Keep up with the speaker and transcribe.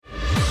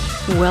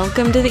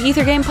Welcome to the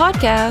Ether Game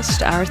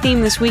Podcast. Our theme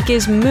this week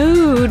is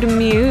mood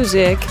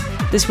music.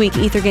 This week,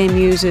 Ether Game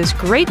uses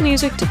great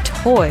music to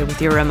toy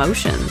with your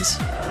emotions.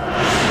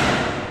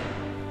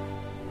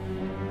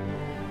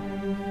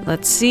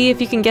 Let's see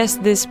if you can guess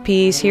this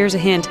piece. Here's a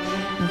hint.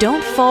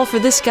 Don't fall for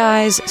this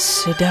guy's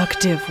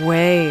seductive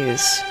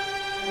ways.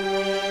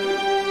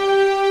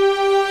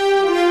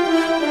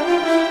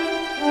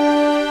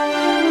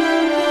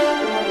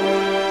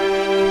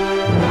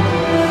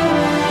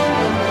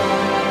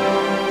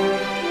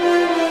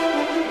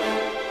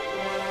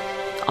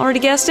 Already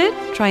guessed it?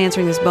 Try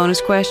answering this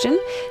bonus question.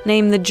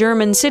 Name the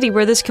German city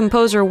where this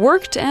composer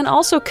worked and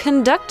also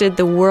conducted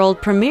the world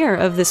premiere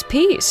of this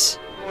piece.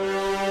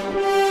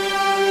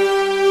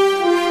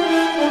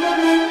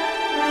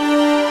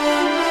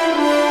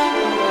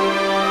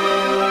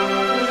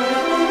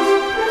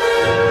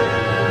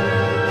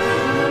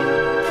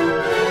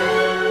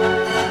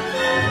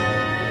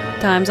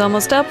 Time's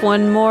almost up.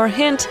 One more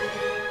hint.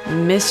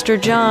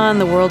 Mr. John,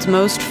 the world's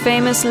most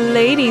famous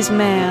ladies'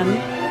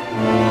 man.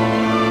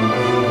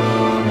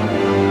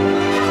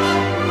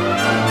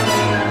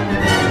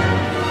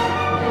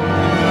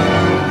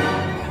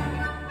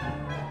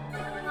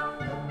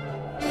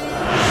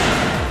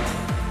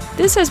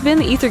 This has been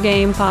the Ether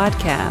Game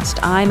Podcast.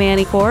 I'm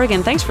Annie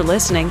Corrigan. Thanks for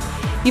listening.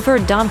 You've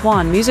heard Don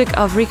Juan, music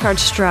of Richard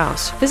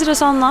Strauss. Visit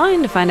us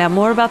online to find out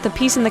more about the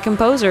piece and the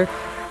composer.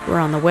 We're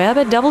on the web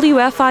at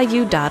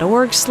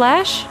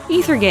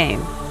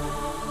wfiu.org/ethergame.